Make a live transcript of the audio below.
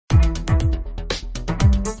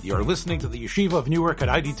You're listening to the Yeshiva of Newark at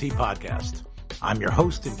IDT podcast. I'm your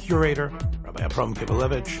host and curator, Rabbi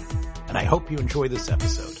Kivelevitz, and I hope you enjoy this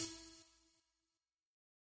episode.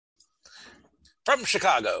 From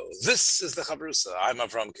Chicago, this is the Chavrusa. I'm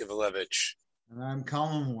Kivelevitz. And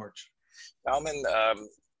I'm Worch. Kalman,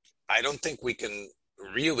 I don't think we can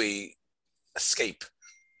really escape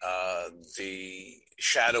the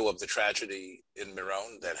shadow of the tragedy in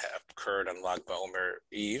Meron that occurred on Lag BaOmer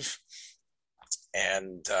Eve.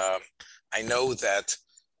 And I know that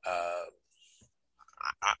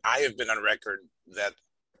I have been on record that,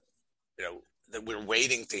 that we're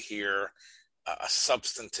waiting to hear a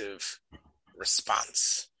substantive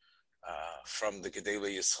response from the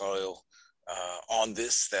Gedolei Yisroel on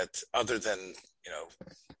this, that other than,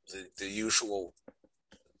 the usual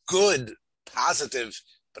good, positive,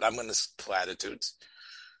 but I'm going to platitudes.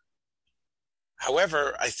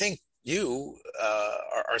 However, I think you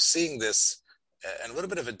are seeing this in a little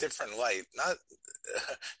bit of a different light. Not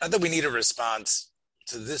that we need a response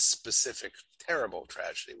to this specific terrible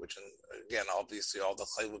tragedy, which, again, obviously all the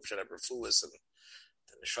chaylim should have refuahs and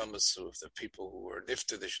the neshamas of the people who were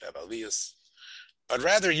nifter, they should have aliyahs. But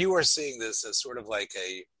rather, you are seeing this as sort of like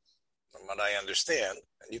from what I understand,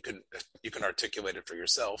 and you can articulate it for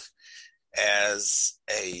yourself, as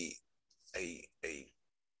a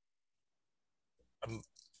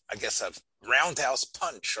roundhouse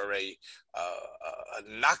punch or a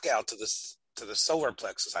knockout to the solar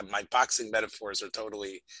plexus. My boxing metaphors are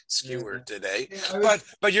totally skewered today,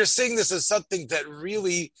 but you're seeing this as something that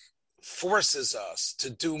really forces us to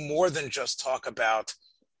do more than just talk about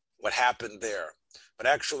what happened there, but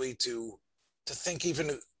actually to think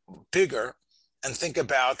even bigger and think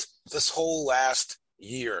about this whole last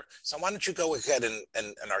year. So why don't you go ahead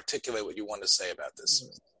and articulate what you want to say about this?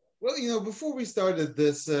 Well, before we started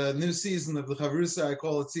this new season of the Chavrusa, I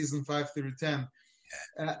call it season 5 through 10,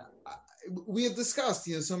 we had discussed,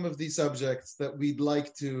 some of these subjects that we'd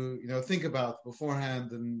like to, think about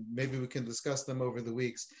beforehand, and maybe we can discuss them over the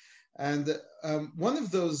weeks. And one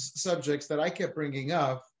of those subjects that I kept bringing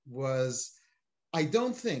up was, I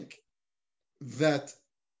don't think that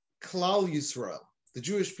Klal Yisroel, the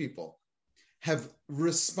Jewish people, have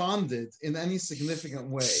responded in any significant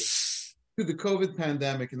way to the COVID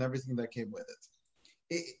pandemic and everything that came with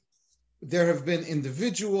it. There have been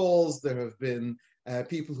individuals, there have been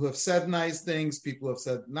people who have said nice things, people who have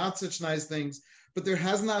said not such nice things, but there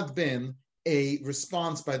has not been a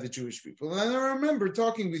response by the Jewish people. And I remember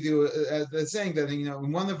talking with you, saying that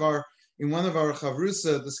in one of our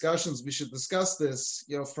Chavrusa discussions, we should discuss this,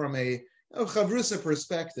 from a Chavrusa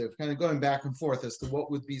perspective, kind of going back and forth as to what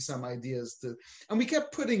would be some ideas and we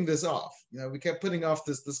kept putting this off. We kept putting off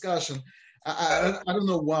this discussion. I don't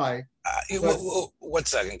know why. One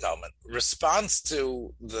second, Kalman. Response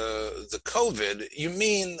to the COVID, you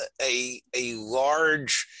mean a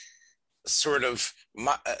large sort of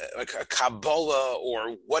like a Kabbalah,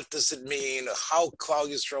 or what does it mean? How Klal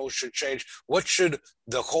Yisroel should change? What should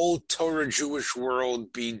the whole Torah Jewish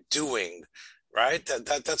world be doing? Right?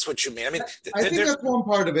 That's what you mean. I think that's one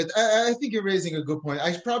part of it. I think you're raising a good point.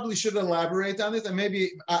 I probably should elaborate on it, and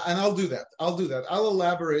I'll do that. I'll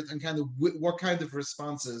elaborate on kind of what kind of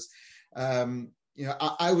responses,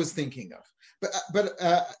 I was thinking of. But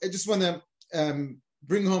I just want to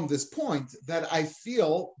bring home this point that I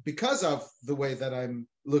feel, because of the way that I'm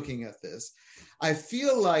looking at this, I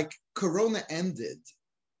feel like Corona ended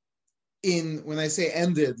when I say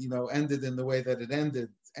ended, ended in the way that it ended,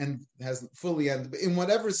 and hasn't fully ended. In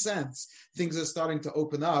whatever sense, things are starting to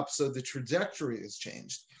open up, so the trajectory has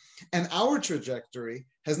changed. And our trajectory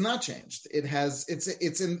has not changed.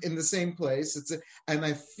 It's in the same place. And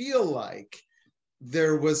I feel like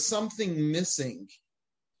there was something missing,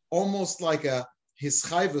 almost like a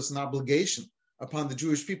hischayvus, an obligation upon the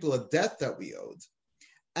Jewish people, a debt that we owed.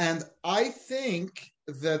 And I think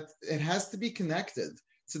that it has to be connected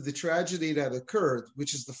to the tragedy that occurred,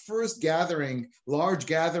 which is the first large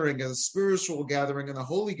gathering, a spiritual gathering and a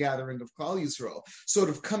holy gathering of Klal Yisroel, sort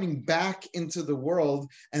of coming back into the world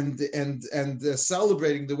and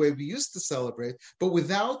celebrating the way we used to celebrate, but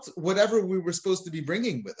without whatever we were supposed to be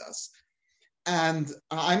bringing with us. And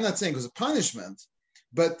I'm not saying it was a punishment,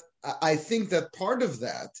 but I think that part of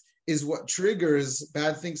that is what triggers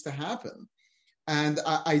bad things to happen. And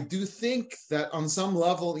I do think that on some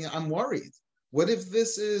level, I'm worried. What if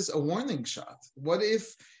this is a warning shot? What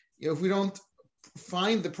if, if we don't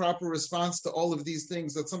find the proper response to all of these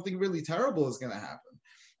things, that something really terrible is going to happen?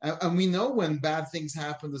 And we know when bad things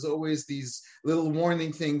happen, there's always these little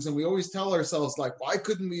warning things. And we always tell ourselves, like, why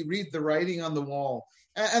couldn't we read the writing on the wall?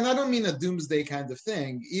 And I don't mean a doomsday kind of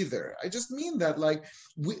thing either. I just mean that, like,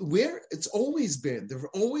 where it's always been, there have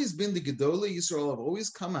always been the Gedolei Yisroel have always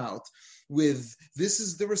come out with, this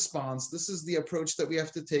is the response, this is the approach that we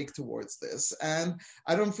have to take towards this. And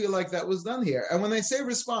I don't feel like that was done here. And when I say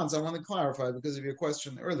response, I want to clarify because of your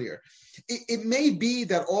question earlier. It may be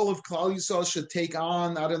that all of Klal Yisrael should take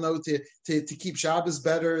on, I don't know, to keep Shabbos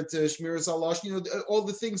better, to Shmiras Halash, all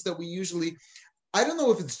the things that we usually, I don't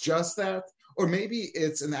know if it's just that, or maybe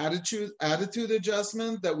it's an attitude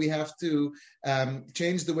adjustment that we have to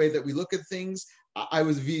change the way that we look at things. I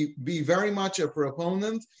would be very much a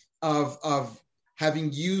proponent of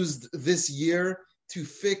having used this year to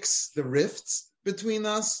fix the rifts between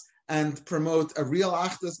us and promote a real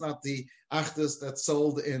achdus, not the achdus that's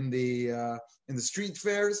sold in the street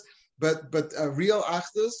fairs, but a real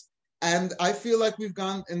achdus. And I feel like we've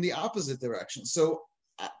gone in the opposite direction. So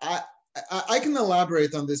I can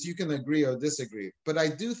elaborate on this. You can agree or disagree, but I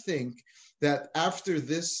do think that after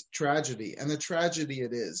this tragedy, and a tragedy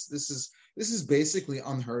it is, this is basically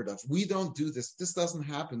unheard of. We don't do this. This doesn't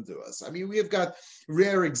happen to us. I mean, we have got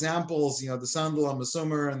rare examples, the Sandal on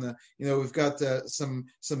Masumer, and we've got some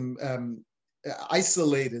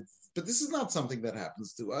isolated, but this is not something that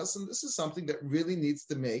happens to us. And this is something that really needs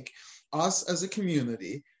to make us as a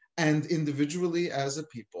community and individually as a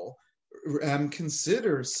people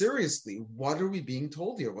consider seriously, what are we being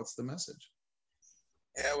told here? What's the message?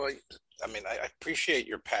 Yeah, well, I mean, I appreciate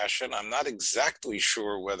your passion. I'm not exactly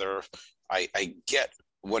sure whether I get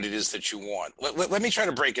what it is that you want. Let me try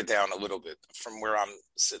to break it down a little bit from where I'm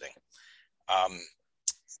sitting.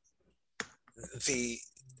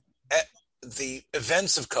 The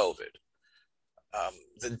events of COVID,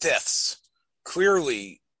 the deaths,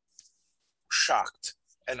 clearly shocked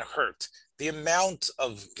and hurt. The amount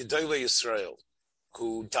of Gedolei Yisroel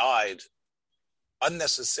who died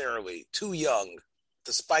unnecessarily, too young,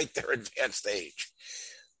 despite their advanced age,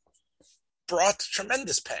 brought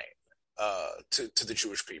tremendous pain to the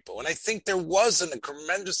Jewish people. And I think there was a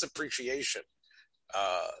tremendous appreciation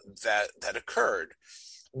that occurred.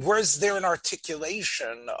 Was there an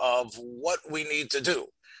articulation of what we need to do?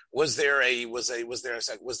 Was there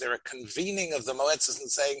a convening of the Moetzes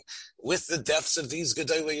and saying, with the deaths of these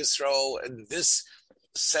Gedolei Yisroel and this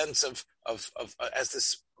sense of as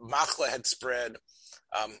this machla had spread,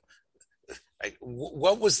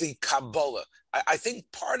 what was the Kabbalah? I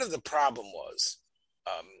think part of the problem was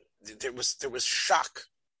there was shock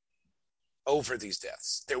over these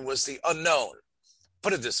deaths. There was the unknown.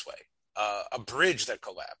 Put it this way: a bridge that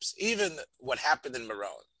collapsed. Even what happened in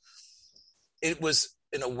Meron, it was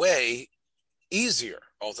in a way easier,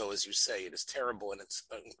 although, as you say, it is terrible and it's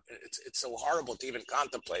so horrible to even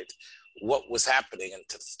contemplate what was happening and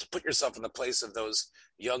to put yourself in the place of those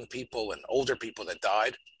young people and older people that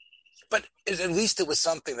died. But at least it was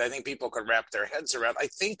something that I think people could wrap their heads around. I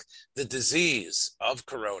think the disease of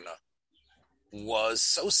corona was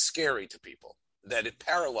so scary to people that it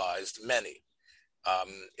paralyzed many.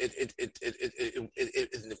 In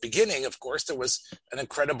the beginning, of course, there was an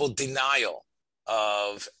incredible denial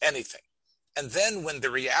of anything. And then when the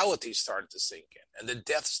reality started to sink in and the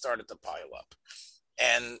deaths started to pile up,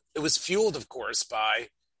 and it was fueled, of course, by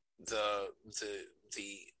the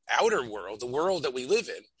outer world, the world that we live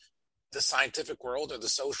in, the scientific world or the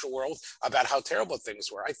social world, about how terrible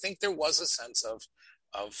things were. I think there was a sense of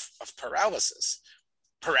paralysis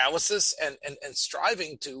and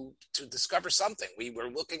striving to discover something. We were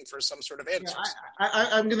looking for some sort of answers.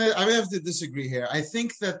 I'm gonna have to disagree here. I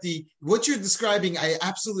think that what you're describing, I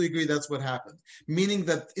absolutely agree that's what happened. Meaning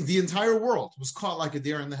that the entire world was caught like a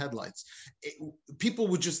deer in the headlights. People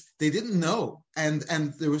they didn't know, and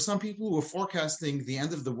there were some people who were forecasting the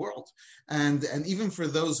end of the world, and even for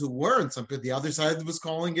those who weren't, the other side was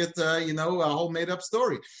calling it a whole made up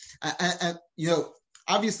story, and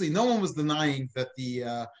obviously, no one was denying that the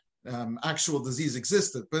actual disease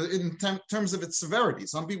existed, but in terms of its severity,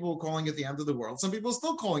 some people were calling it the end of the world. Some people are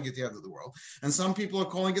still calling it the end of the world, and some people are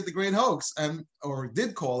calling it the great hoax, or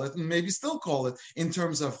did call it, and maybe still call it in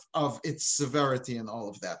terms of its severity and all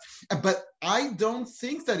of that. But I don't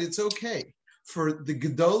think that it's okay for the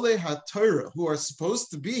Gedolei HaTorah, who are supposed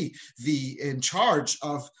to be in charge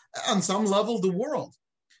of, on some level, the world,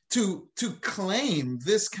 to claim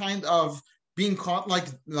this kind of being caught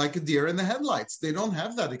like a deer in the headlights. They don't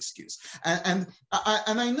have that excuse. And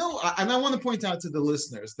I know, and I want to point out to the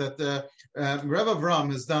listeners that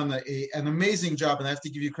Vs.Rabbi has done an amazing job, and I have to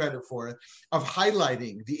give you credit for it, of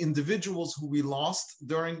highlighting the individuals who we lost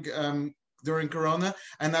during during Corona,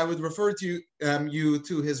 and I would refer to you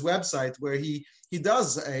to his website where he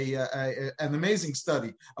does an amazing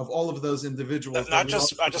study of all of those individuals. I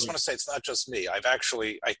just want to say it's not just me. I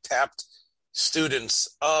tapped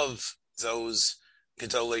students of those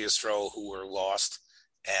Gedolei Yisroel who were lost,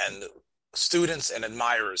 and students and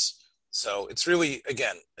admirers. So it's really,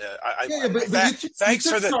 again, thanks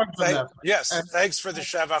for the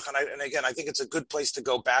shevach, and again, I think it's a good place to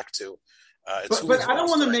go back to. But I don't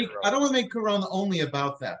want to make Corona only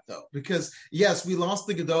about that though, because yes, we lost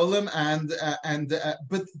the Gedolim,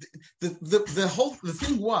 but the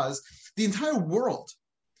thing was the entire world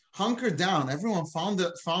hunkered down. Everyone found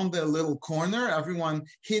their little corner. Everyone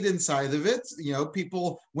hid inside of it.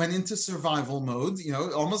 People went into survival mode.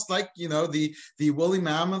 Almost like the woolly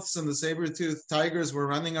mammoths and the saber-toothed tigers were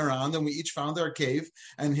running around, and we each found our cave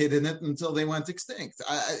and hid in it until they went extinct.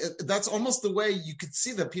 That's almost the way you could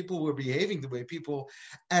see that people were behaving, the way people,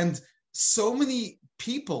 and so many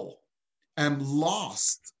people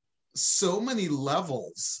lost so many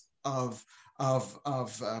levels of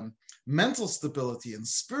mental stability and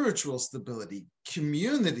spiritual stability,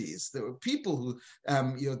 communities. There were people who,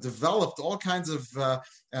 developed all kinds of,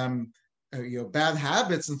 bad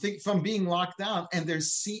habits and from being locked down. And it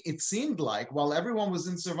seemed like while everyone was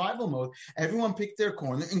in survival mode, everyone picked their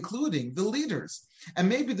corner, including the leaders. And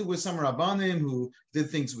maybe there were some Rabbanim who did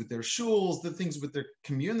things with their shuls, did things with their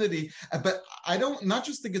community. But not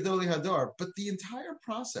just the Gedolei Hador, but the entire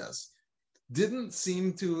process didn't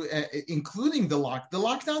seem to, including the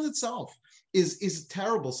lockdown itself is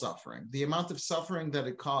terrible suffering. The amount of suffering that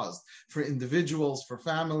it caused for individuals, for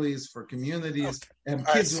families, for communities, and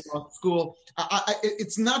kids who lost school.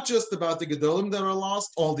 It's not just about the Gedolim that are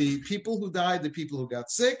lost, all the people who died, the people who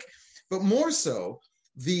got sick, but more so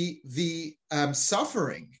the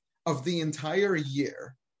suffering of the entire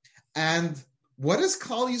year. And what does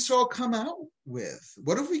Klal Yisrael come out with?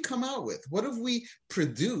 What have we come out with? What have we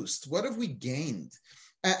produced? What have we gained?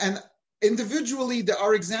 And individually, there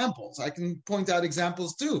are examples. I can point out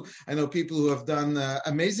examples too. I know people who have done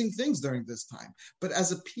amazing things during this time. But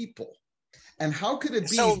as a people, and how could it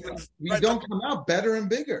be we don't come out better and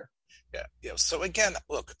bigger? Yeah. So again,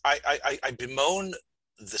 look, I bemoan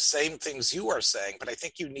the same things you are saying, but I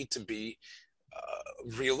think you need to be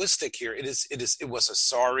realistic here. It was a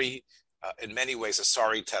sorry. In many ways, a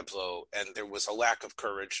sorry tableau, and there was a lack of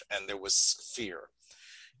courage, and there was fear.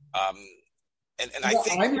 I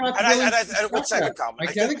think I'm not one second, Colin. I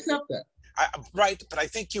can't accept that. Right, but I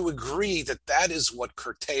think you agree that is what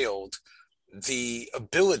curtailed the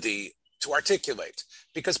ability to articulate,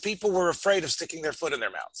 because people were afraid of sticking their foot in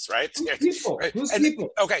their mouths, right? Who's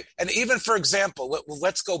people? Okay, and even for example,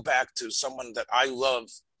 let's go back to someone that I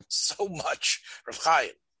love so much, Rav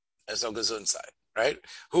Chaim, as Ogazunzai. Right?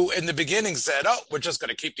 Who in the beginning said, we're just going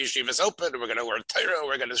to keep the yeshivas open, we're going to learn Torah,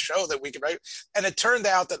 we're going to show that we can write. And it turned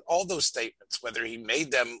out that all those statements, whether he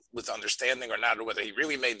made them with understanding or not, or whether he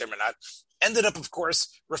really made them or not, ended up, of course,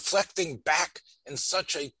 reflecting back in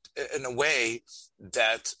a way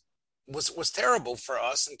that was terrible for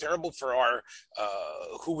us and terrible for our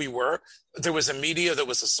who we were. There was a media that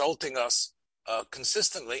was assaulting us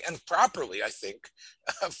consistently and properly, I think,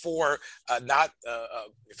 for not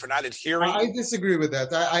adhering. I disagree with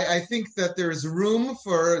that. I think that there's room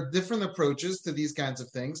for different approaches to these kinds of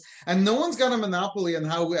things, and no one's got a monopoly on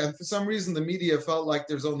how. And for some reason, the media felt like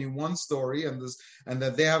there's only one story, and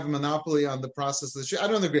that they have a monopoly on the process. I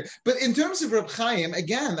don't agree. But in terms of Reb Chaim,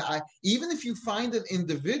 again, even if you find an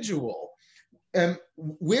individual,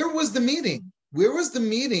 where was the meeting? Where was the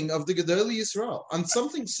meeting of the Gedolei Yisroel on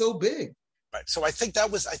something so big? Right. So I think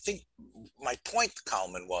my point,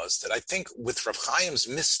 Kalman, was that I think with Rav Chaim's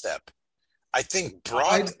misstep, I think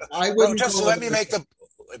brought. Let me make the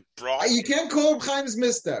broad. You can't call Rav Chaim's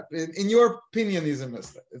misstep. In your opinion, he's a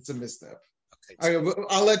misstep. It's a misstep. Okay.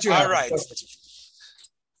 I'll let you. All right.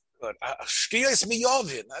 Good. I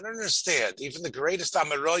don't understand. Even the greatest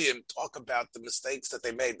Amaroyim talk about the mistakes that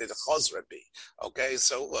they made. They're the Vs.Rabbi. Okay,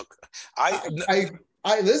 so look, I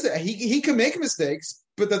listen. He can make mistakes,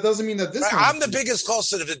 but that doesn't mean that this. I'm the biggest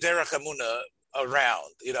chassid of the Derech Emunah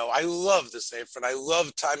around. I love the Sefer, and I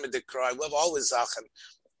love Time of Dikra. I love all his Zachen.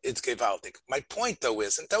 It's gewaltig. My point, though,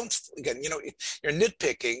 is, and don't again, you're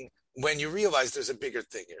nitpicking when you realize there's a bigger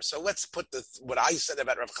thing here. So let's put what I said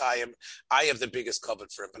about Rav Chaim. I have the biggest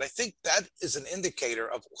covet for him, but I think that is an indicator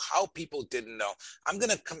of how people didn't know. I'm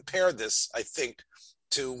going to compare this, I think,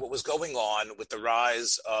 to what was going on with the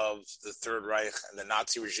rise of the Third Reich and the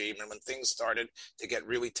Nazi regime, and when things started to get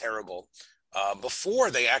really terrible, before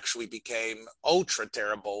they actually became ultra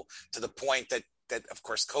terrible to the point that that of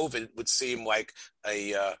course COVID would seem like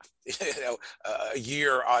a a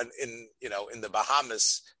year in the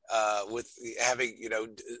Bahamas with having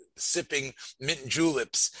sipping mint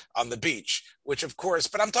juleps on the beach, which of course.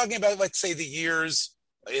 But I'm talking about, let's say, the years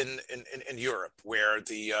in Europe, where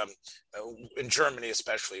in Germany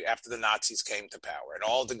especially, after the Nazis came to power and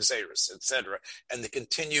all the Gzeiros, etc., and the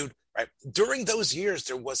continued, right, during those years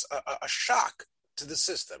there was a shock to the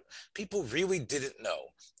system. People really didn't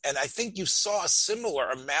know, and I think you saw a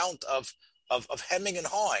similar amount of hemming and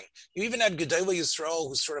hawing. You even had Gedolei Yisroel,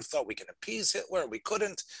 who sort of thought we can appease Hitler, we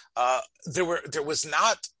couldn't. There was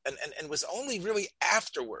not, and it was only really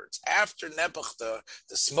afterwards, after Nebuch, the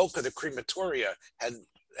smoke of the crematoria had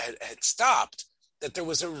stopped, that there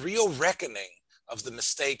was a real reckoning of the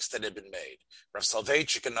mistakes that had been made. Rav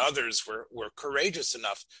Soloveitchik and others were courageous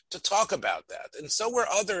enough to talk about that. And so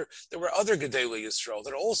there were other Gedolei Yisroel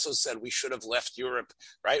that also said we should have left Europe,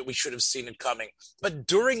 right? We should have seen it coming. But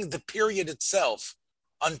during the period itself,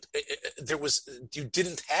 you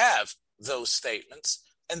didn't have those statements.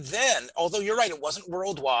 And then, although you're right, it wasn't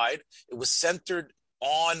worldwide, it was centered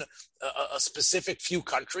on a specific few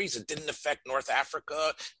countries. It didn't affect North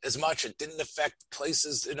Africa as much. It didn't affect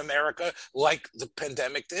places in America like the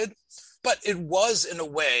pandemic did. But it was, in a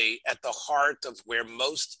way, at the heart of where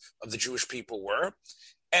most of the Jewish people were.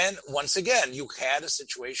 And once again, you had a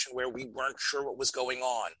situation where we weren't sure what was going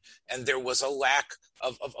on. And there was a lack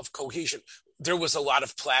of cohesion. There was a lot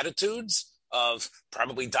of platitudes of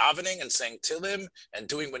probably davening and saying Tillim and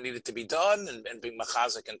doing what needed to be done and being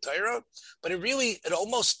machazik and Torah. But it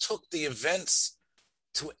almost took the events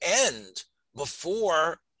to end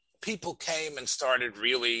before people came and started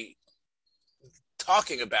really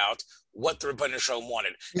talking about what the Rebbeinu Shalom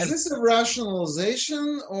wanted. Is this a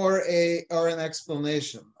rationalization or an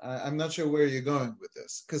explanation? I'm not sure where you're going with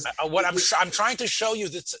this. Because I'm trying to show you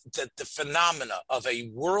that the phenomena of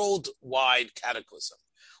a worldwide cataclysm,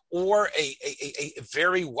 or a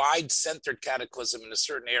very wide-centered cataclysm in a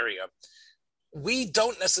certain area, we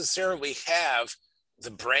don't necessarily have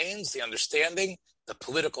the brains, the understanding, the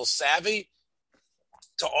political savvy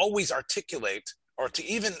to always articulate, or to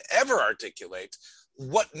even ever articulate,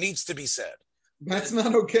 what needs to be said. That's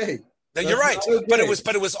not okay. Now, you're right, okay.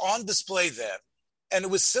 but it was on display then, and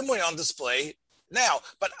it was similarly on display now.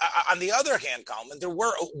 But on the other hand, Kalman,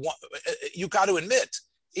 you got to admit,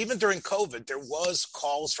 even during COVID, there was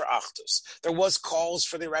calls for achdus. There was calls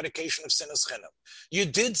for the eradication of sinas chinam. You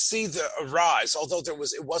did see the rise, although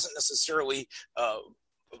it wasn't necessarily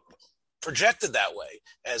projected that way,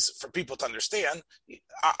 as for people to understand.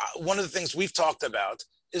 One of the things we've talked about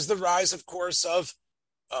is the rise, of course, of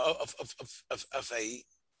a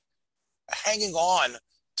hanging on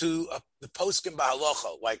to the poskim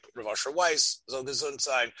b'halacha, like Rav Asher Weiss, Zog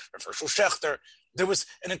Zunstein, Rav Hershel Schechter. There was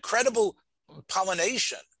an incredible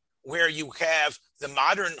pollination where you have the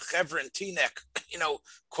modern Chevron Teaneck,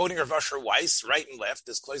 quoting Rav Asher Weiss right and left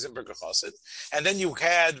as Kloisenberger Chassid, and then you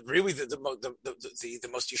had really the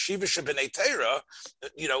most yeshivish b'nei Torah,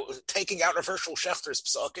 taking out Rav Hershel Schechter's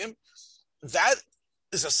psakim. That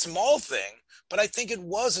is a small thing, but I think it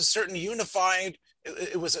was a certain unification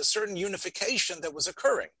that was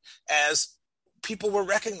occurring as people were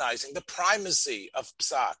recognizing the primacy of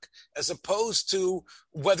psak, as opposed to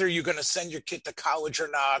whether you're going to send your kid to college or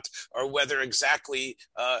not, or whether exactly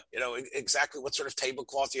what sort of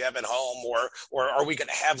tablecloth you have at home, or are we going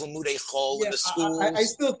to have limudei chol in the schools? I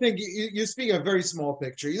still think you speak a very small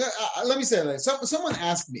picture. Let me say that. Someone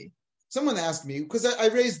asked me, because I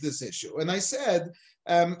raised this issue, and I said,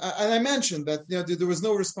 and I mentioned that there was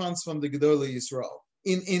no response from the Gedolei Yisroel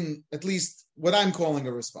in at least what I'm calling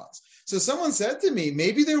a response. So someone said to me,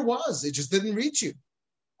 maybe there was, it just didn't reach you.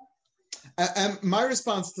 And my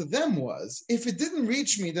response to them was, if it didn't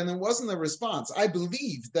reach me, then it wasn't a response. I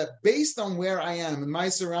believe that based on where I am and my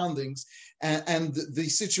surroundings and the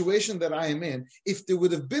situation that I am in, if there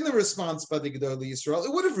would have been a response by the Gedolei Yisroel,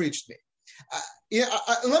 it would have reached me.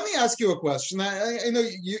 Let me ask you a question. I know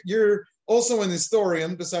you're also an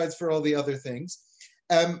historian, besides for all the other things.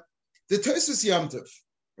 The Tosfos Yom Tov,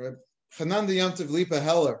 right? Hanan the Yom Tov Lipa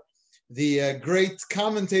Heller, the great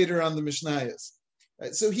commentator on the Mishnayos.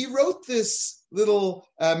 Right? So he wrote this little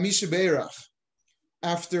Misha Beirach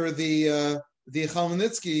after the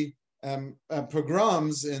Chmielnicki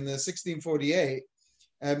pogroms in 1648.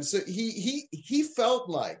 So he felt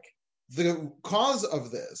like the cause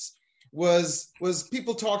of this was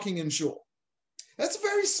people talking in shul. That's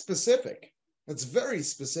very specific,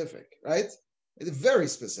 right? Very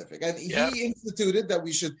specific. And Yep. he instituted that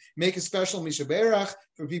we should make a special Mishaberach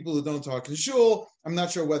for people who don't talk in shul. I'm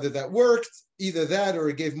not sure whether that worked, either that or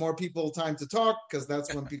it gave more people time to talk, because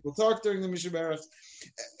that's when people talk during the Mishaberach.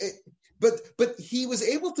 But he was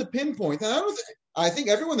able to pinpoint, and I think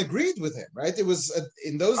everyone agreed with him, right? It was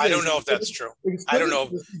in those days. I don't know if that's true. I don't know.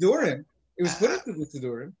 It was put into the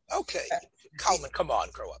Sidurim. Okay. Coleman, come on,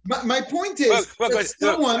 grow up. My point is,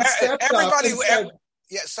 someone stepped up and said,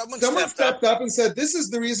 someone stepped up and said, this is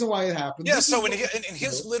the reason why it happened. Yeah, so in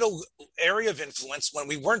his little area of influence, when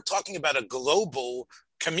we weren't talking about a global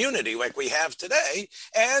community like we have today,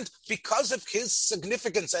 and because of his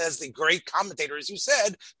significance as the great commentator, as you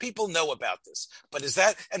said, people know about this. But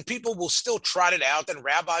and people will still trot it out, and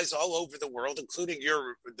rabbis all over the world, including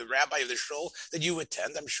the rabbi of the shul that you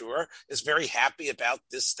attend, I'm sure, is very happy about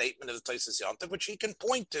this statement of the Tosfos Yontif, which he can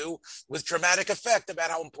point to with dramatic effect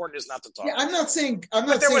about how important it is not to talk. Yeah, I'm not saying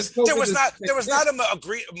there was not a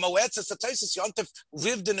moetzes. The Tosfos Yontif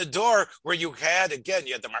lived in a door where you had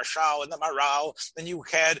the Marshal and the Maral, and you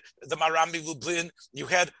had the Marami Lublin, you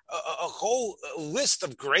had a whole list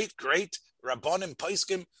of great Rabbanim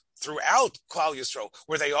Paiskim throughout Klal Yisrael,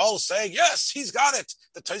 where they all say, yes, he's got it.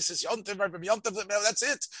 The Tosfos Yontif, that's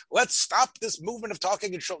it. Let's stop this movement of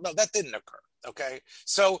talking in shul. No, that didn't occur. Okay,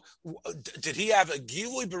 so did he have a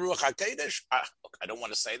Gilui Baruch HaKadosh? I don't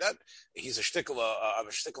want to say that. He's a shtickle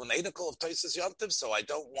nadical of Tosfos Yontif, so I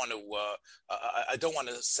don't want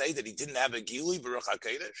to say that he didn't have a Gilui Baruch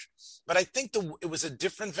HaKadosh. But I think it was a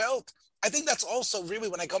different Welt. I think that's also really,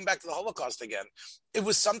 when I come back to the Holocaust again, it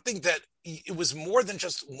was something that it was more than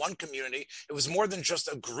just one community. It was more than just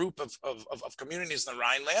a group of communities in the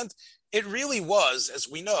Rhineland. It really was, as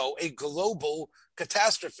we know, a global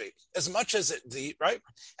catastrophe, as much as right?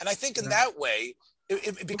 And I think in that way,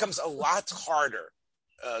 it becomes a lot harder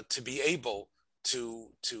to be able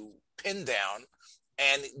to pin down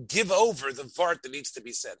and give over the part that needs to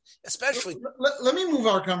be said, especially. Let me move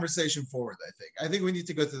our conversation forward. I think we need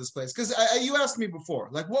to go to this place, because you asked me before,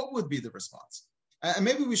 like, what would be the response? And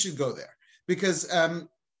maybe we should go there, because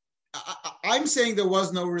I'm saying there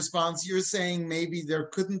was no response. You're saying maybe there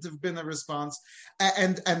couldn't have been a response,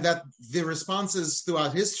 and that the responses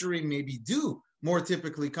throughout history maybe do more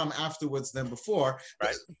typically come afterwards than before.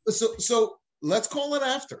 Right. So let's call it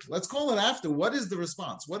after. What is the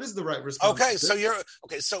response? What is the right response?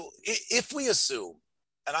 So if we assume,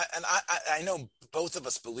 and I know both of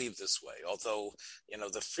us believe this way, although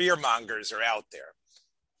the fear mongers are out there.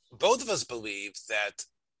 Both of us believe that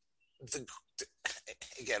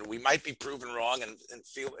again, we might be proven wrong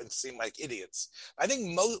and seem like idiots. I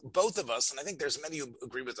think both of us, and I think there's many who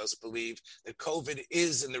agree with us, believe that COVID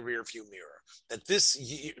is in the rearview mirror. That this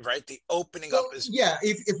year, right, the opening up is... Yeah,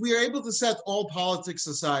 if we are able to set all politics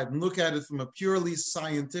aside and look at it from a purely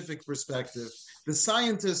scientific perspective, the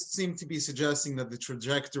scientists seem to be suggesting that the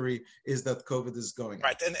trajectory is that COVID is going up.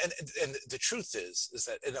 Right, and the truth is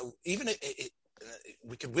that even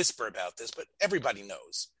we could whisper about this, but everybody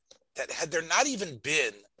knows that had there not even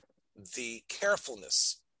been the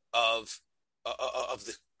carefulness of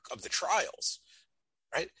the trials,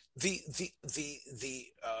 right? The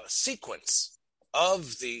sequence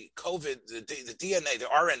of the COVID, the DNA, the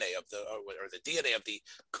RNA of the DNA of the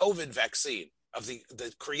COVID vaccine,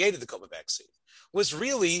 that created the COVID vaccine, was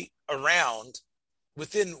really around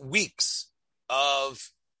within weeks of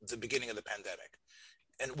the beginning of the pandemic.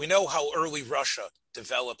 And we know how early Russia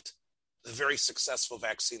developed the very successful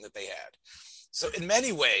vaccine that they had. So in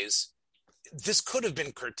many ways, this could have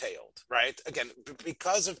been curtailed, right? Again,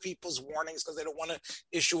 because of people's warnings, because they don't want to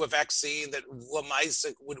issue a vaccine that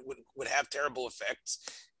would have terrible effects.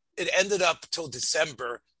 It ended up till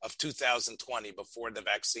December of 2020 before the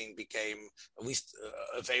vaccine became at least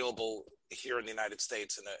available here in the United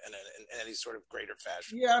States in any sort of greater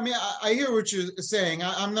fashion. Yeah, I mean, I hear what you're saying.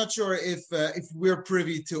 I'm not sure if we're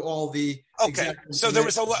privy to all the. Okay, so there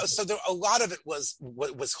was a lot of it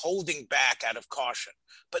was holding back out of caution.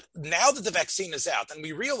 But now that the vaccine is out, and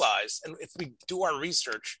we realize, and if we do our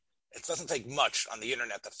research, it doesn't take much on the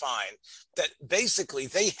internet to find that basically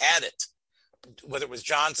they had it. Whether it was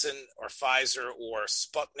Johnson or Pfizer or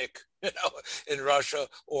Sputnik, in Russia,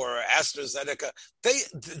 or AstraZeneca,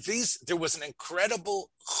 there was an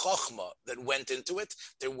incredible chokhmah that went into it.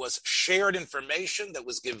 There was shared information that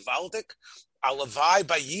was gewaltig. Alavai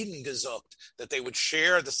by Yidden gesagt, that they would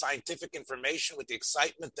share the scientific information with the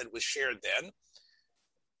excitement that was shared then.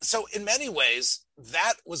 So in many ways,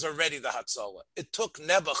 that was already the Hatzalah. It took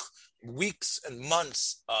Nebuch weeks and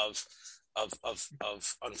months of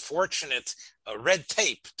unfortunate red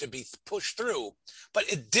tape to be pushed through, but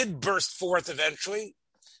it did burst forth eventually.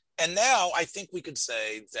 And now I think we could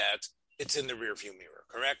say that it's in the rearview mirror,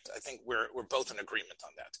 correct? I think we're both in agreement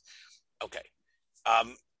on that. Okay.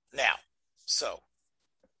 Now, so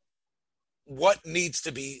what needs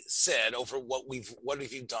to be said over what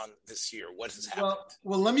have you done this year? What has happened?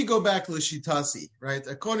 Well, let me go back to Lishitasi, right?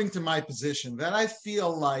 According to my position, that I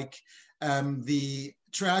feel like the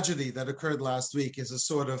tragedy that occurred last week is a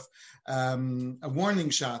sort of a warning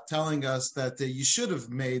shot telling us that you should have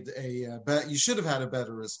you should have had a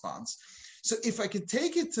better response. So if I could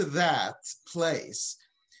take it to that place,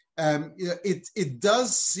 it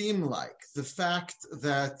does seem like the fact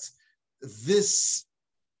that this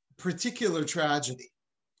particular tragedy,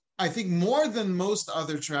 I think more than most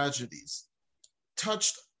other tragedies,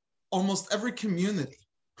 touched almost every community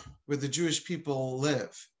where the Jewish people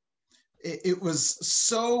live. It was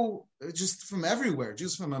so just from everywhere,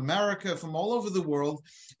 just from America, from all over the world,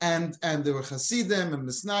 and there were Hasidim and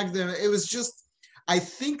Misnagdim. It was just, I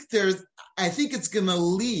think it's going to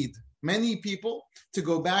lead many people to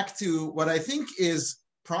go back to what I think is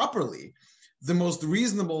properly the most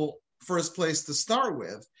reasonable first place to start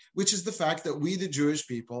with, which is the fact that we, the Jewish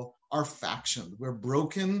people, are factioned. We're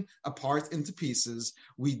broken apart into pieces.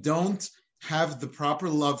 We don't have the proper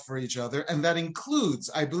love for each other. And that includes,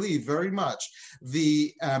 I believe, very much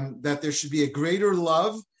that there should be a greater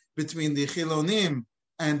love between the Chilonim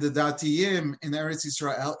and the Datiyim in Eretz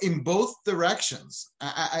Yisrael in both directions.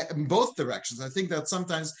 In both directions. I think that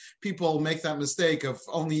sometimes people make that mistake of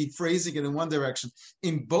only phrasing it in one direction.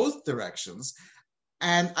 In both directions.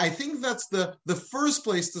 And I think that's the first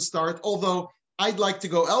place to start, although I'd like to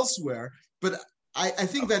go elsewhere. But I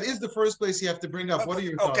think that is the first place you have to bring up. What are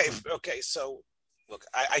your thoughts? Okay. So, look,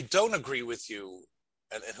 I don't agree with you.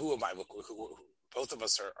 And who am I? Look, both of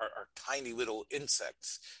us are tiny little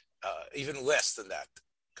insects, even less than that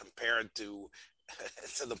compared to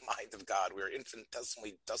the mind of God. We're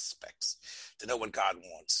infinitesimally dust specks to know what God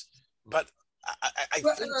wants. But I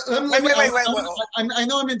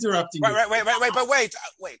know I'm interrupting you.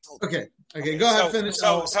 Wait. Okay. Go ahead. Finish.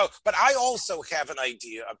 But I also have an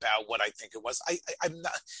idea about what I think it was. I'm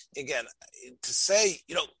not, again, to say,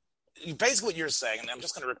 basically what you're saying, and I'm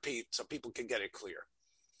just going to repeat so people can get it clear.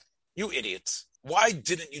 You idiots! Why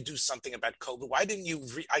didn't you do something about COVID? Why didn't you?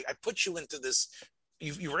 I put you into this.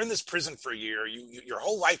 You were in this prison for a year. Your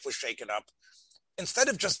whole life was shaken up. Instead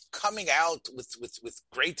of just coming out with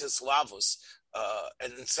great Islavos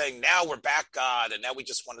and saying, now we're back, God, and now we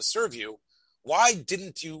just want to serve you, why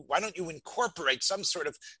don't you incorporate some sort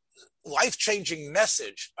of life-changing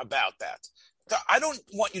message about that? I don't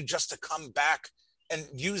want you just to come back and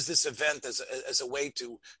use this event as a way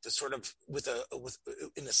to sort of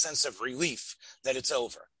in a sense of relief that it's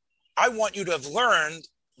over. I want you to have learned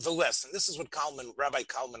the lesson. This is what Rabbi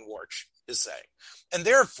Kalman Worch is saying. And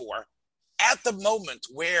therefore, at the moment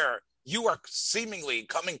where you are seemingly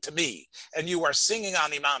coming to me and you are singing on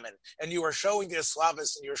Imamin and you are showing your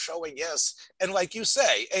Slavis and you're showing yes, and like you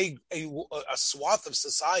say, a swath of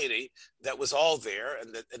society that was all there,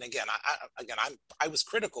 and again, I was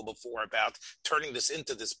critical before about turning this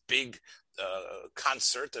into this big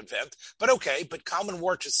concert event, but Kalman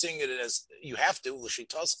Worch is seeing it as you have to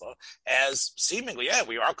l'shitoscha as seemingly,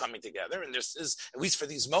 we are coming together, and this is at least for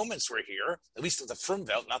these moments we're here, at least the Frum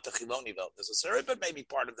Welt, not the Chiloni Welt necessarily, but maybe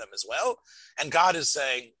part of them as well. And God is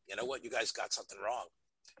saying, you know what, you guys got something wrong.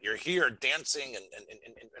 You're here dancing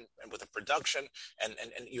and with a production, and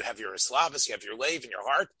you have your Islavas, you have your lave in your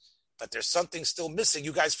heart, but there's something still missing.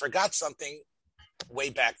 You guys forgot something way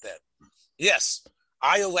back then. Yes.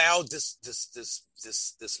 I allowed this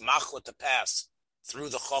machla to pass through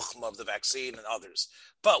the chokhmah of the vaccine and others.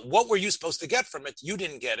 But what were you supposed to get from it? You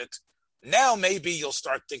didn't get it. Now maybe you'll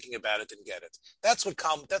start thinking about it and get it. That's what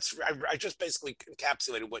I just basically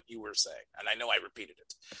encapsulated what you were saying, and I know I repeated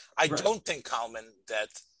it. I don't think, Kalman, that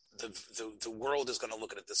the world is going to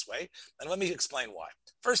look at it this way, and let me explain why.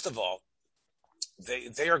 First of all,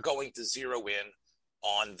 they are going to zero in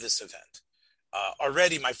on this event.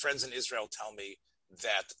 Already, my friends in Israel tell me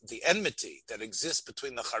that the enmity that exists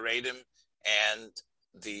between the Haredim and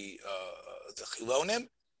the Chilonim,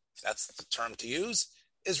 if that's the term to use,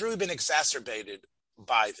 has really been exacerbated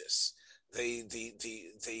by this. The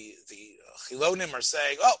Chilonim are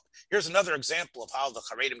saying, here's another example of how the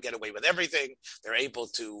Haredim get away with everything. They're able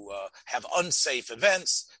to have unsafe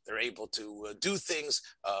events. They're able to do things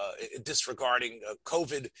disregarding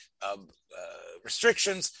COVID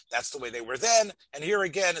restrictions. That's the way they were then. And here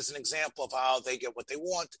again is an example of how they get what they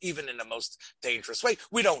want, even in the most dangerous way.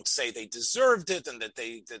 We don't say they deserved it and that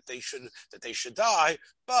they should die,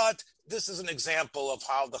 but this is an example of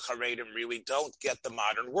how the Haredim really don't get the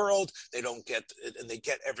modern world. They don't get, and they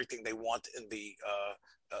get everything they want in the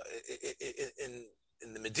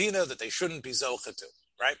in the Medina that they shouldn't be zocha to,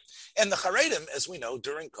 right? And the Haredim, as we know,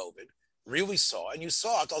 during COVID, really saw, and you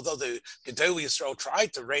saw it, although the Gedolei Yisroel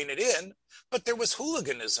tried to rein it in, but there was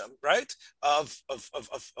hooliganism, right? Of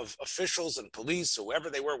officials and police,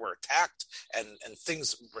 whoever they were attacked, and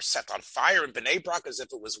things were set on fire in Bnei Brak as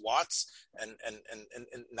if it was Watts and in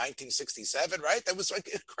 1967, right? That was like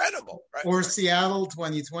incredible, right? Or Seattle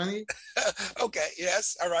 2020. Okay,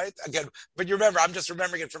 yes, all right. Again, but you remember, I'm just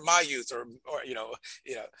remembering it from my youth, or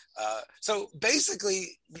so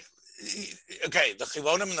basically. Okay, the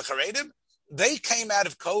Chilonim and the Charedim, they came out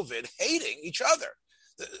of COVID hating each other.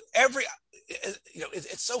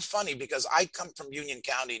 It's so funny because I come from Union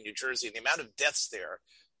County in New Jersey, and the amount of deaths there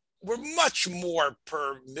were much more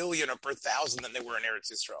per million or per thousand than they were in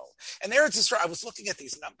Eretz Yisrael. And Eretz Yisrael, I was looking at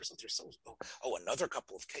these numbers, and they're so, another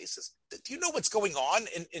couple of cases. Do you know what's going on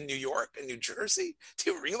in New York and New Jersey?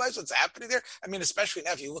 Do you realize what's happening there? I mean, especially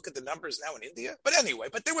now if you look at the numbers now in India. But anyway,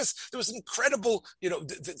 there was incredible,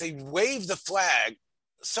 they waved the flag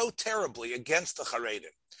so terribly against the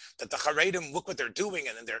Haredim, that the Haredim look what they're doing,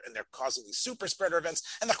 and they're causing these super spreader events.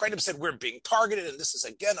 And the Haredim said, we're being targeted, and this is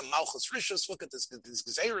again a Malchus Rishus. Look at these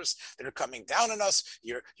Gezeirus that are coming down on us.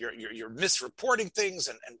 You're misreporting things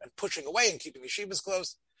and pushing away and keeping yeshivas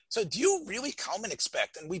closed. So do you really come and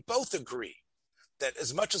expect, and we both agree, that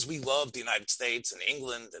as much as we love the United States and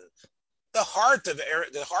England, and the heart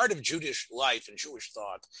of Jewish life and Jewish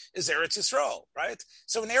thought is Eretz Yisrael, right?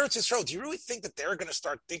 So in Eretz Yisrael, do you really think that they're going to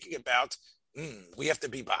start thinking about, we have to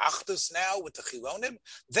be ba'achdus now with the Chilonim?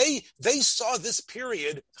 They saw this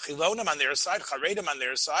period, Chilonim on their side, Charedim on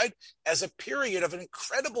their side, as a period of an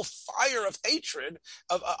incredible fire of hatred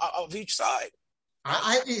of each side.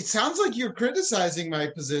 It sounds like you're criticizing my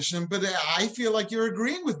position, but I feel like you're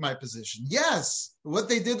agreeing with my position. Yes, what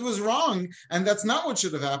they did was wrong, and that's not what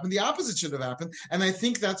should have happened. The opposite should have happened, and I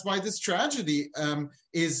think that's why this tragedy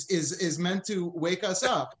is meant to wake us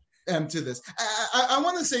up to this. I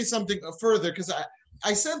want to say something further, because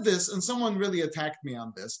I said this, and someone really attacked me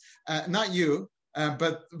on this. Not you.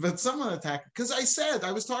 But someone attacked, because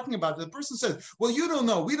I was talking about it. The person said, well, you don't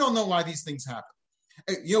know. We don't know why these things happen.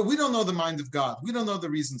 We don't know the mind of God. We don't know the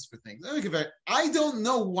reasons for things. I don't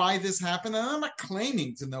know why this happened, and I'm not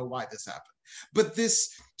claiming to know why this happened. But this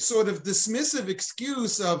sort of dismissive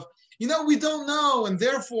excuse of, we don't know, and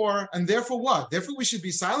therefore what? Therefore we should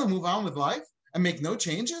be silent, move on with life, and make no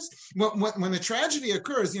changes? When a tragedy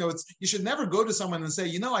occurs, you should never go to someone and say,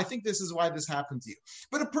 I think this is why this happened to you.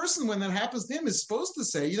 But a person, when that happens to him, is supposed to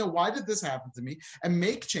say, why did this happen to me? And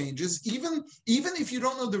make changes. Even if you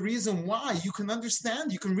don't know the reason why, you can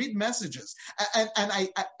understand, you can read messages. And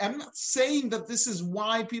I'm not saying that this is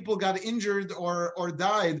why people got injured or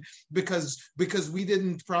died because we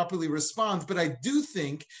didn't properly respond. But I do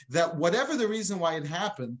think that whatever the reason why it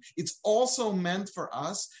happened, it's also meant for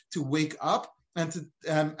us to wake up and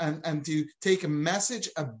to take a message,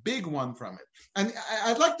 a big one from it. And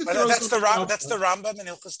I'd like to throw that's the Rambam in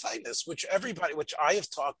Hilchos Tainus, which I have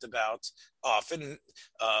talked about often.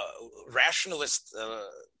 Rationalist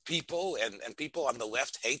people and people on the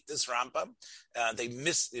left hate this Rambam.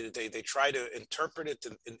 They try to interpret it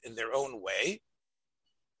in their own way.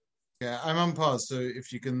 Yeah, I'm on pause, so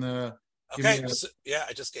if you can. Okay.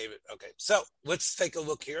 I just gave it. Okay, so let's take a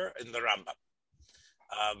look here in the Rambam.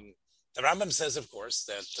 The Rambam says, of course,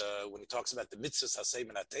 that when he talks about the mitzvahs hasei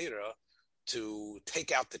min haTorah, to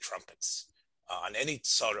take out the trumpets on any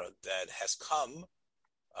tzara that has come,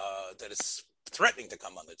 that is threatening to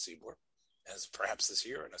come on the tzibur, as perhaps this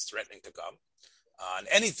year, and is threatening to come, on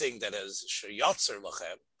anything that is sheyatzer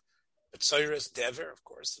lachem, but tzara is dever, of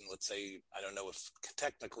course, and let's say, I don't know if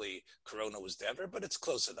technically Corona was dever, but it's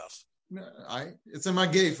close enough. It's a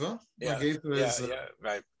magefa. Yeah,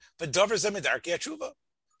 right. But dover zemidarki atshuva.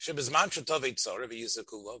 Shebizman shetov tzara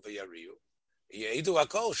v'yizakulo v'yariu yeidu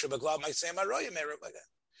hakol shebaglav ma'aseh haroya meru again.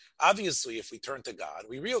 Obviously, if we turn to God,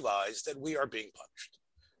 we realize that we are being punished.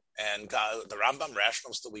 And God, the Rambam,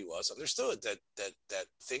 rationalist that he was, understood that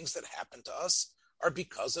things that happen to us are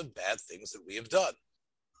because of bad things that we have done.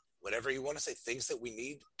 Whatever you want to say, things that we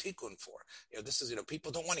need tikkun for. This is,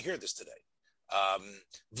 people don't want to hear this today.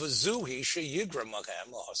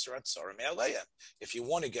 If you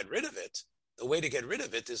want to get rid of it, the way to get rid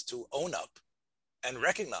of it is to own up and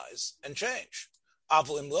recognize and change. But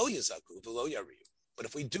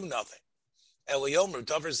if we do nothing,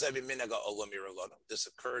 this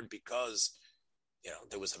occurred because,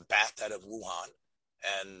 there was a bat out of Wuhan,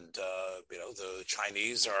 and the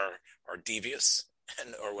Chinese are devious,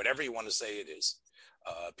 or whatever you want to say it is.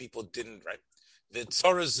 People didn't, right?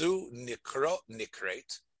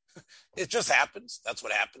 It just happens. That's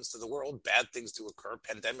what happens to the world. Bad things do occur.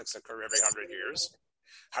 Pandemics occur every 100 years.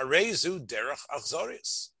 Harezu derech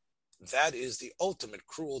achzoris. That is the ultimate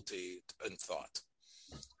cruelty in thought.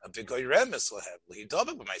 And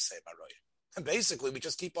basically, we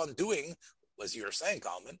just keep on doing, as you were saying,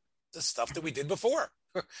 Kalman, the stuff that we did before.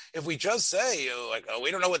 If we just say,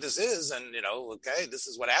 we don't know what this is, and, okay, this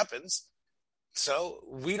is what happens, so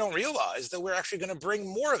we don't realize that we're actually going to bring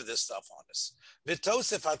more of this stuff on us. It's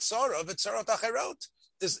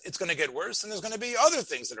going to get worse, and there's going to be other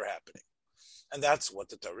things that are happening. And that's what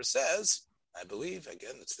the Torah says. I believe,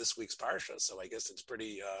 again, it's this week's parsha, so I guess it's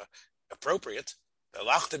pretty appropriate.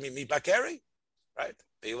 Right?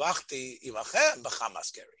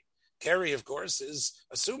 Keri, of course, is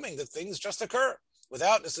assuming that things just occur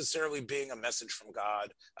without necessarily being a message from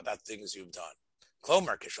God about things you've done. Right?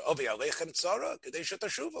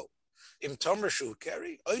 It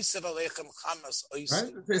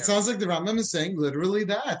sounds like the Rambam is saying literally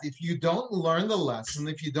that. If you don't learn the lesson,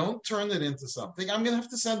 if you don't turn it into something, I'm going to have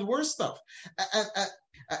to send worse stuff.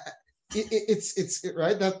 It's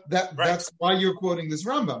right. That's why you're quoting this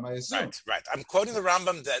Rambam, I assume. Right. I'm quoting the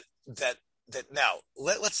Rambam that now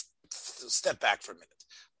let's step back for a minute.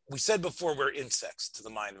 We said before we're insects to the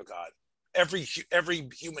mind of God. Every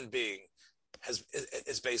human being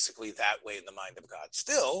is basically that way in the mind of God.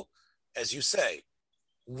 Still, as you say,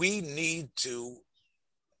 we need to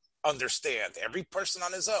understand every person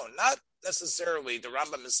on his own. Not necessarily the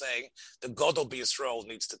Rambam is saying the Gedolei Yisroel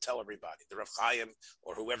needs to tell everybody, the Rav Chaim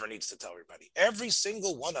or whoever needs to tell everybody. Every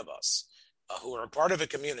single one of us who are a part of a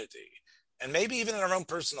community, and maybe even in our own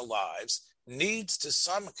personal lives, needs to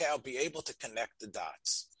somehow be able to connect the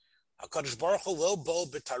dots. HaKadosh Baruch Hu lo bo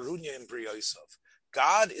b'tarunya in briyosov.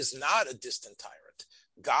 God is not a distant tyrant.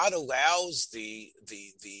 God allows he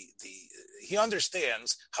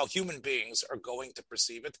understands how human beings are going to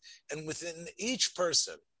perceive it. And within each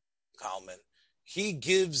person, Kalman, he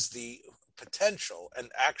gives the potential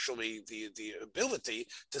and actually the ability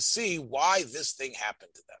to see why this thing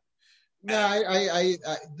happened to them.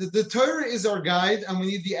 The Torah is our guide, and we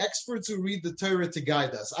need the experts who read the Torah to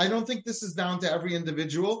guide us. I don't think this is down to every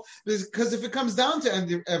individual, because if it comes down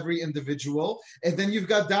to every individual, and then you've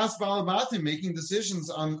got Das Balabatim making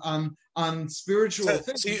decisions on spiritual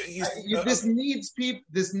things. This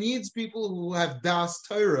needs people who have Das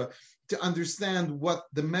Torah to understand what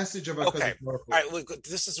the message of our okay. All right, look,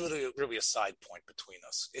 this is really a side point between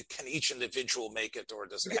us. Can each individual make it, or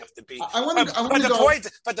does it have to be?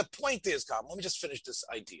 But the point is, Tom, let me just finish this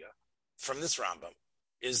idea from this Rambam,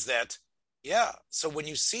 is that, so when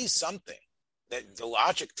you see something that the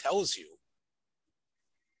logic tells you,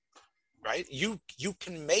 right, you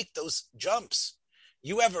can make those jumps.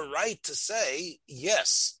 You have a right to say,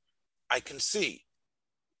 yes, I can see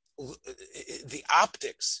the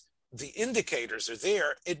optics. The indicators are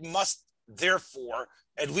there. It must, therefore,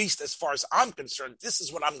 at least as far as I'm concerned, this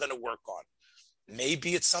is what I'm going to work on.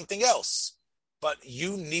 Maybe it's something else, but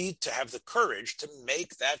you need to have the courage to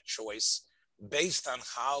make that choice based on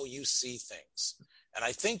how you see things. And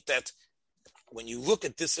I think that when you look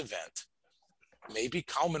at this event, maybe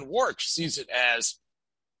Kalman Worch sees it as,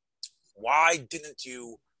 why didn't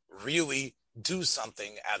you really do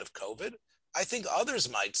something out of COVID? I think others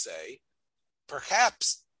might say,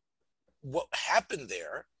 perhaps what happened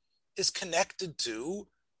there is connected to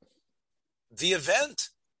the event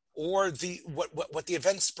or what the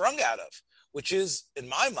event sprung out of, which is, in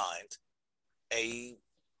my mind, a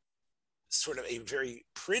sort of a very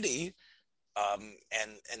pretty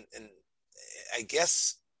and I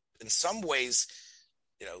guess in some ways,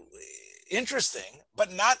 interesting,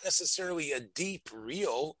 but not necessarily a deep,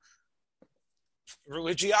 real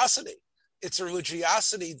religiosity. It's a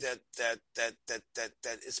religiosity that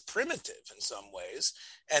is primitive in some ways,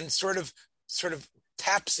 and sort of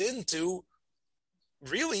taps into,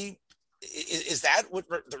 really, is that what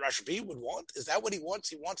the Rashbi would want? Is that what he wants?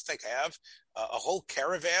 He wants to have a whole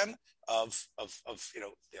caravan of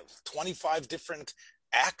 25 different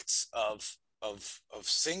acts of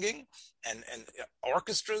singing and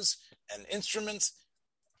orchestras and instruments,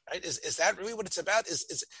 right? Is that really what it's about?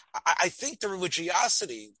 I think the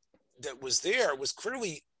religiosity that was there was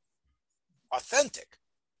clearly authentic,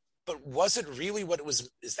 but was it really what it was?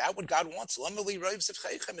 Is that what God wants?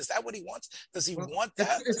 Is that what he wants? Does he want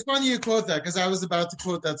that? It's funny you quote that, because I was about to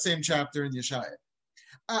quote that same chapter in Yeshaya.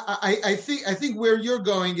 I think where you're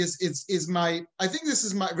going is my, I think this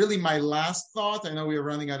is my last thought. I know we are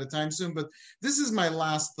running out of time soon, but this is my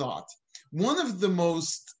last thought. One of the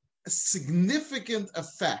most significant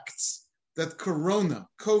effects that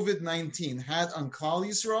COVID-19 had on Klal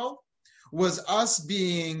Yisrael was us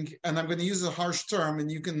being, and I'm going to use a harsh term, and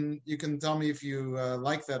you can tell me if you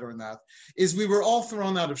like that or not, is we were all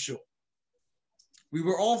thrown out of shul. We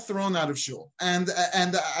were all thrown out of shul. And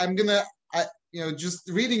I'm gonna, just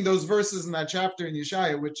reading those verses in that chapter in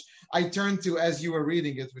Yeshaya, which I turned to as you were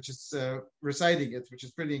reading it, which is reciting it, which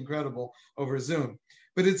is pretty incredible over Zoom.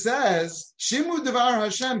 But it says, Shimu devar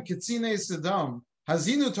Hashem kitzine Sodom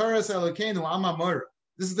hazinu Torah Elokeinu amamora.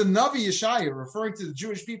 This is the Navi Yeshaya referring to the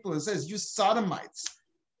Jewish people. It says, "You Sodomites."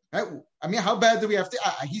 Right? I mean, how bad do we have to?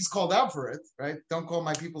 He's called out for it, right? Don't call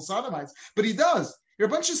my people Sodomites, but he does. You're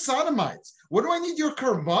a bunch of Sodomites. What do I need your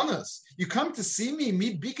karbanos? You come to see me.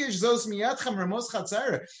 Mi bikesh zos miyadchem ramos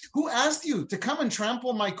chatzera. Who asked you to come and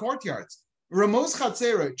trample my courtyards? Ramos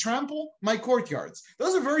chatzera, trample my courtyards.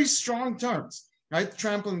 Those are very strong terms, right?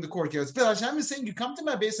 Trampling the courtyards. But Hashem is saying, you come to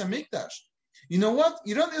my Beis Hamikdash. You know what?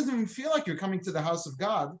 You don't even feel like you're coming to the house of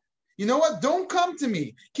God. You know what? Don't come to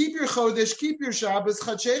me. Keep your Chodesh, keep your Shabbos.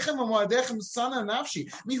 Chadshechem u'moadechem sana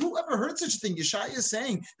nafshi. I mean, who ever heard such a thing? Yeshaya is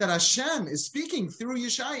saying that Hashem is speaking through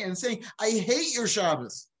Yeshaya and saying, I hate your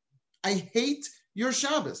Shabbos. I hate your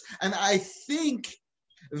Shabbos. And I think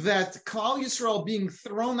that Klal Yisrael being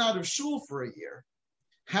thrown out of shul for a year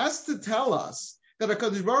has to tell us that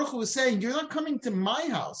HaKadosh Baruch Hu is saying, you're not coming to my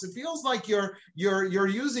house. It feels like you're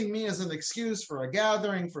using me as an excuse for a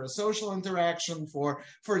gathering, for a social interaction, for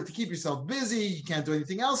to keep yourself busy. You can't do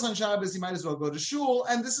anything else on Shabbos. You might as well go to shul.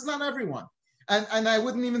 And this is not everyone. And I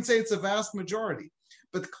wouldn't even say it's a vast majority.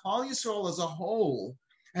 But Klal Yisrael as a whole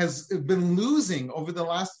has been losing over the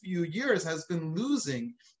last few years, has been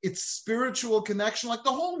losing its spiritual connection, like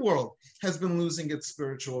the whole world has been losing its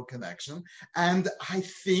spiritual connection. And I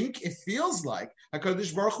think it feels like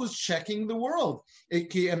HaKadosh Baruch Hu is checking the world.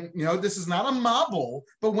 This is not a mabul,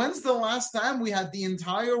 but when's the last time we had the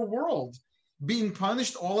entire world being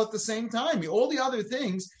punished all at the same time? All the other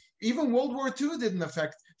things, even World War II didn't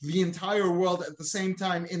affect the entire world at the same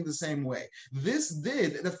time in the same way. This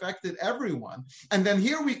did. It affected everyone. And then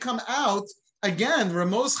here we come out again,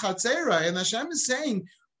 Ramos Chatzera, and Hashem is saying,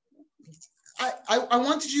 I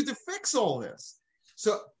wanted you to fix all this.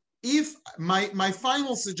 So if my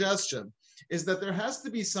final suggestion is that there has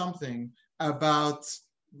to be something about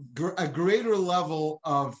a greater level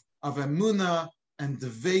of emunah and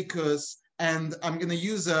devekus, and I'm going to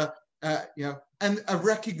use a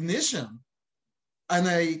recognition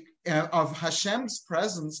and of Hashem's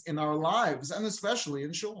presence in our lives, and especially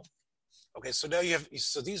in shul. Okay, so now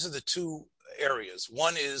so these are the two areas.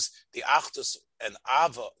 One is the achdus and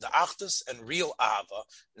ava, the achdus and real ava,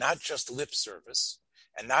 not just lip service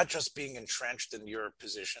and not just being entrenched in your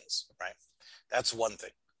positions, right? That's one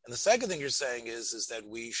thing. And the second thing you're saying is that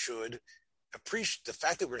we should appreciate the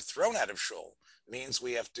fact that we're thrown out of shul means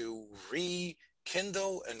we have to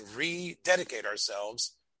rekindle and rededicate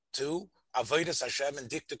ourselves to avodas Hashem and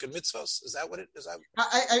diktuk and mitzvos. Is that what it is?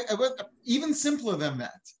 I even simpler than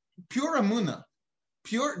that. Pure emunah.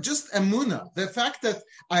 Just emunah. The fact that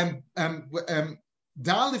I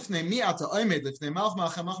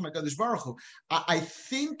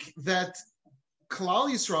think that Klal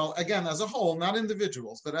Yisrael, again, as a whole, not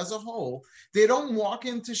individuals, but as a whole, they don't walk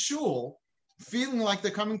into shul feeling like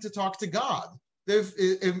they're coming to talk to God.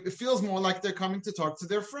 It feels more like they're coming to talk to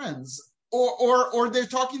their friends, or they're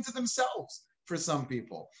talking to themselves for some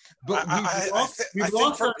people. But we've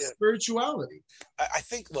lost our spirituality. I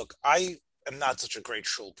think, look, I am not such a great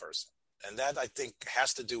shul person. And that, I think,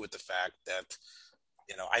 has to do with the fact that,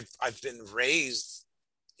 I've been raised,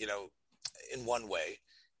 in one way.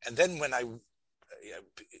 And then when I,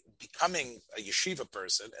 becoming a yeshiva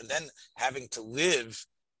person and then having to live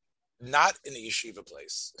not in a yeshiva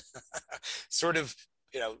place,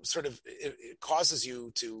 it causes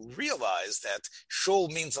you to realize that shul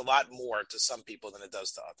means a lot more to some people than it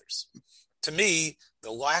does to others. To me,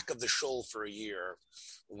 the lack of the shul for a year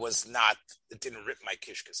it didn't rip my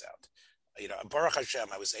kishkas out. Baruch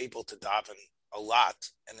Hashem, I was able to daven a lot,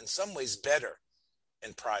 and in some ways better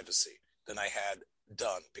in privacy than I had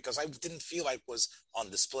done, because I didn't feel I was on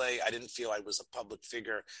display. I didn't feel I was a public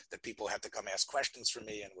figure that people had to come ask questions for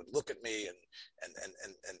me and would look at me and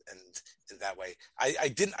in that way.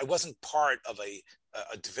 I wasn't part of a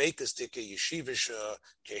dveikistic yeshivish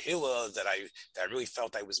kehillah that I really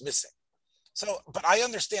felt I was missing. So, but I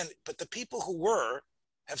understand. But the people who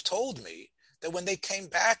have told me that when they came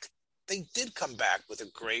back, they did come back with a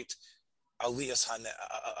great aliyas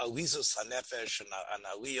hanefesh and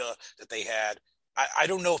aliyah that they had. I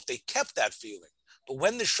don't know if they kept that feeling, but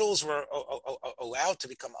when the shuls were allowed to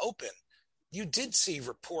become open, you did see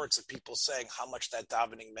reports of people saying how much that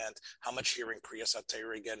davening meant, how much hearing Kriyas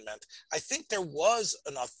HaTorah again meant. I think there was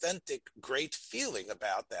an authentic, great feeling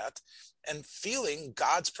about that and feeling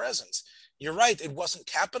God's presence. You're right, it wasn't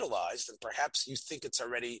capitalized, and perhaps you think it's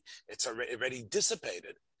already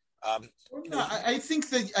dissipated. No, I think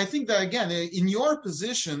that again, in your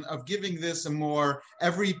position of giving this a more,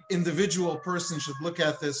 every individual person should look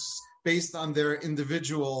at this based on their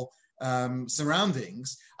individual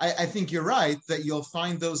surroundings. I think you're right that you'll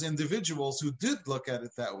find those individuals who did look at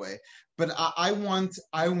it that way. But I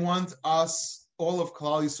want us, all of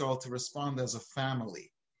Klal Yisrael, to respond as a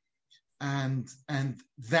family. And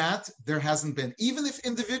that there hasn't been, even if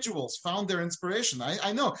individuals found their inspiration.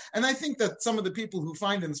 I know, and I think that some of the people who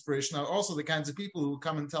find inspiration are also the kinds of people who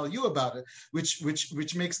come and tell you about it, which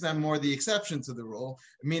makes them more the exception to the rule,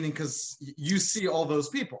 meaning because you see all those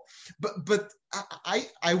people. But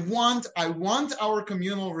I want our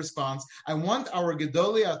communal response. I want our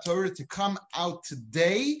Gedolei Torah to come out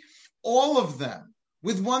today, all of them,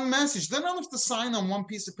 with one message. They don't have to sign on one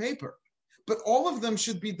piece of paper. But all of them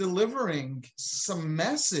should be delivering some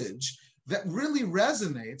message that really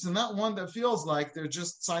resonates, and not one that feels like they're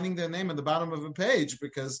just signing their name at the bottom of a page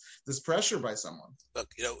because there's pressure by someone. Look,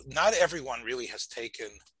 not everyone really has taken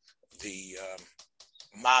the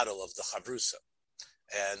model of the Chavrusa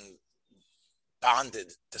and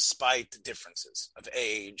bonded despite the differences of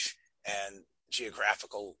age and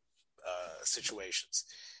geographical situations.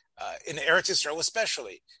 In Eretz Yisrael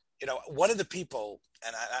especially, one of the people,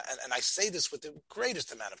 and I say this with the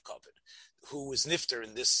greatest amount of kavod, who was nifter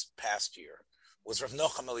in this past year, was Rav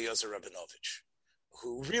Nocham Eliezer Rabinovich,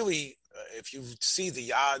 who really, if you see the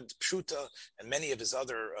Yad Pshuta and many of his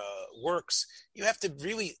other works, you have to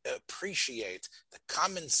really appreciate the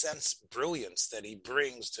common sense brilliance that he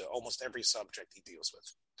brings to almost every subject he deals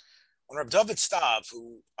with. When Rav David Stav,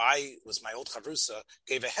 who was my old chavrusa,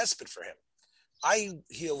 gave a hesped for him,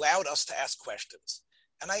 he allowed us to ask questions.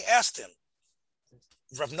 And I asked him,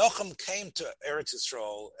 Rav Nocham came to Eretz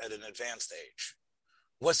Yisrael at an advanced age.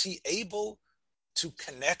 Was he able to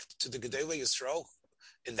connect to the Gedolei Yisroel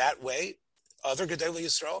in that way, other Gedolei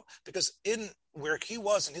Yisroel? Because in where he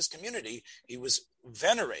was in his community, he was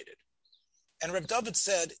venerated. And Rav David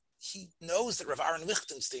said he knows that Rav Aaron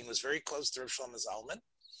Lichtenstein was very close to Rav Shlomo Zalman,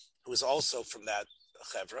 who was also from that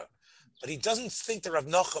chevra, but he doesn't think that Rav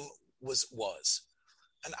Nocham was.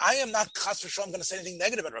 And I am not chas v'shalom going to say anything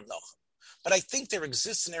negative about Rav Nocham. But I think there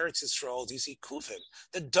exists in Eretz Yisrael these ikuvim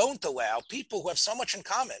that don't allow people who have so much in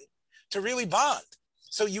common to really bond.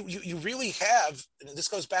 So you really have, and this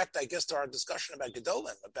goes back, I guess, to our discussion about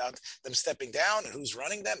Gedolei, about them stepping down and who's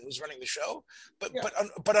running them, who's running the show.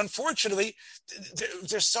 But unfortunately,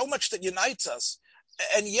 there's so much that unites us,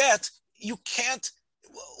 and yet you can't.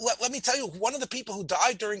 Let me tell you, one of the people who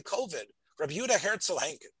died during COVID, Rabbi Yehuda Herzl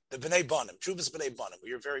Henkin, the B'nai Banim, Chuvas B'nai Banim, who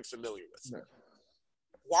you're very familiar with. No.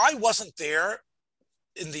 Why wasn't there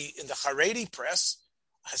in the Haredi press,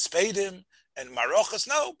 Haspedim and Marochas?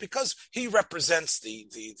 No, because he represents the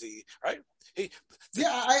right.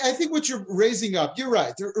 I think what you're raising up, you're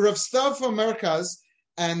right. Rav Stav from Merkaz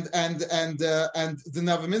and the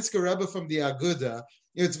Novominsker Rebbe from the Aguda.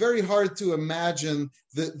 It's very hard to imagine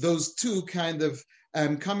those two kind of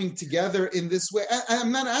coming together in this way.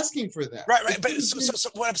 I'm not asking for that. Right. But so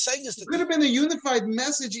what I'm saying is that it could have been a unified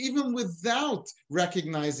message even without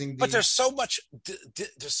recognizing. But there's so much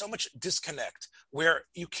disconnect where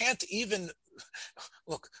you can't even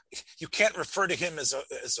look. You can't refer to him as a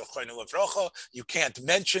Choinu Lavrocha. You can't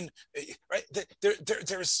mention right.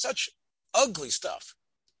 There is such ugly stuff.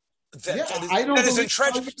 I don't believe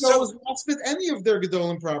was with any of their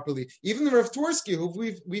Gedolim properly. Even the Rav Twersky, who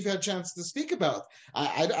we've had a chance to speak about,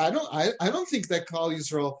 I don't think that Klal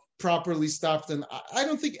Yisrael properly stopped, and I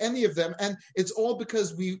don't think any of them. And it's all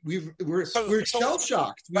because we're shell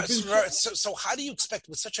shocked. So how do you expect,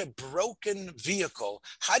 with such a broken vehicle,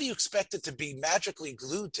 how do you expect it to be magically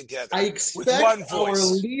glued together? I expect our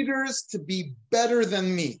leaders to be better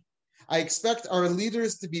than me. I expect our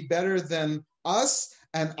leaders to be better than us.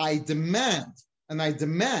 And I demand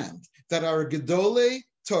that our Gedolei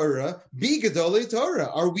Torah be Gedolei Torah.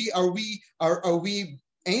 Are we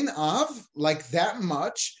ein av like that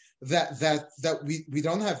much that we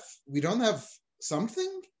don't have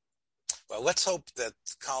something? Well, let's hope that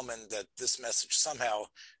Kalman, that this message somehow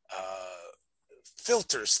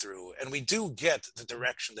filters through, and we do get the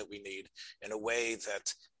direction that we need in a way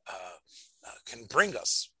that can bring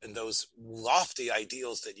us in those lofty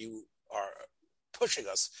ideals that you are pushing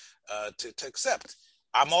us to accept.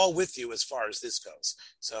 I'm all with you as far as this goes.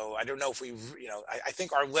 So I don't know if I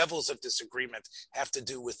think our levels of disagreement have to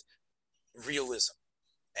do with realism,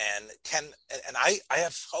 and I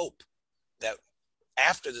have hope that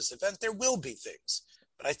after this event there will be things,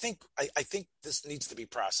 but I think this needs to be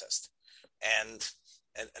processed, and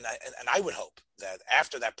I would hope that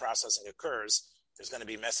after that processing occurs, there's going to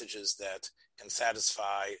be messages that can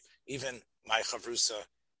satisfy even my Chavrusa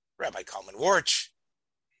Rabbi Kalman Worch.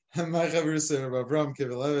 My Chavrusa-Rabbi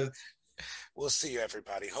Kivelevitz. We'll see you,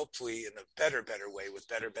 everybody, hopefully in a better way with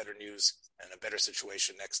better news and a better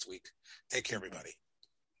situation next week. Take care, everybody.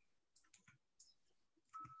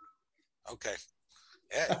 Okay.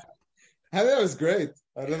 Yeah. That was great.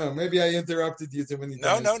 I don't know. Maybe I interrupted you too many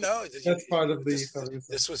times. No. That's part of the...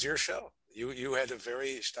 This was your show. You had a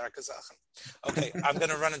very starke Sachen. Okay, I'm going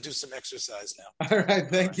to run and do some exercise now. All right,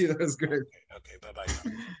 thank you. That was great. Okay, bye-bye.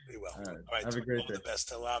 Be well. All right, have a great day. The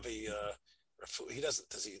best. Rabbi, he doesn't.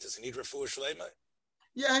 Does he need refuah shlema?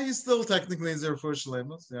 Yeah, he still technically needs a refuah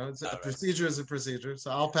shlema. You know, it's a procedure is a procedure,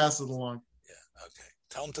 so I'll pass it along. Yeah. Okay.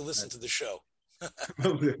 Tell him to listen to the show.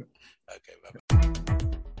 Will do. Okay. Bye-bye.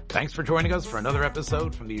 Thanks for joining us for another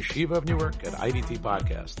episode from the Yeshiva of Newark at IDT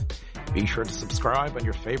Podcast. Be sure to subscribe on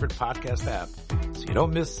your favorite podcast app so you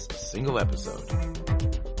don't miss a single episode.